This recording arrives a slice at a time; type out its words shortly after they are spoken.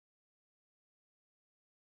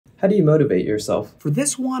How do you motivate yourself? For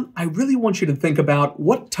this one, I really want you to think about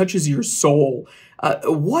what touches your soul.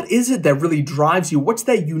 What is it that really drives you? What's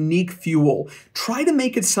that unique fuel? Try to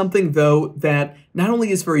make it something, though, that not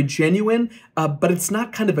only is very genuine, but it's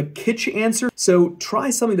not kind of a kitsch answer. So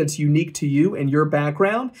try something that's unique to you and your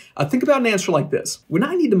background. Think about an answer like this. When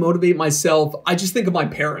I need to motivate myself, I just think of my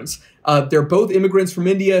parents. They're both immigrants from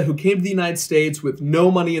India who came to the United States with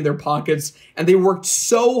no money in their pockets, and they worked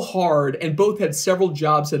so hard and both had several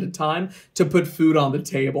jobs at a time to put food on the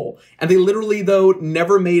table. And they literally, though,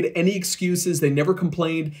 never made any excuses. They never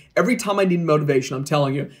complained. Every time I need motivation, I'm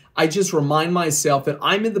telling you, I just remind myself that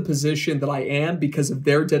I'm in the position that I am because of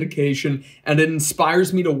their dedication, and it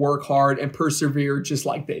inspires me to work hard and persevere just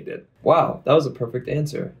like they did. Wow, that was a perfect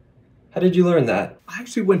answer. How did you learn that? I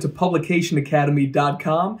actually went to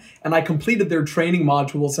publicationacademy.com and I completed their training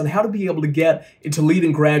modules on how to be able to get into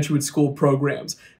leading graduate school programs.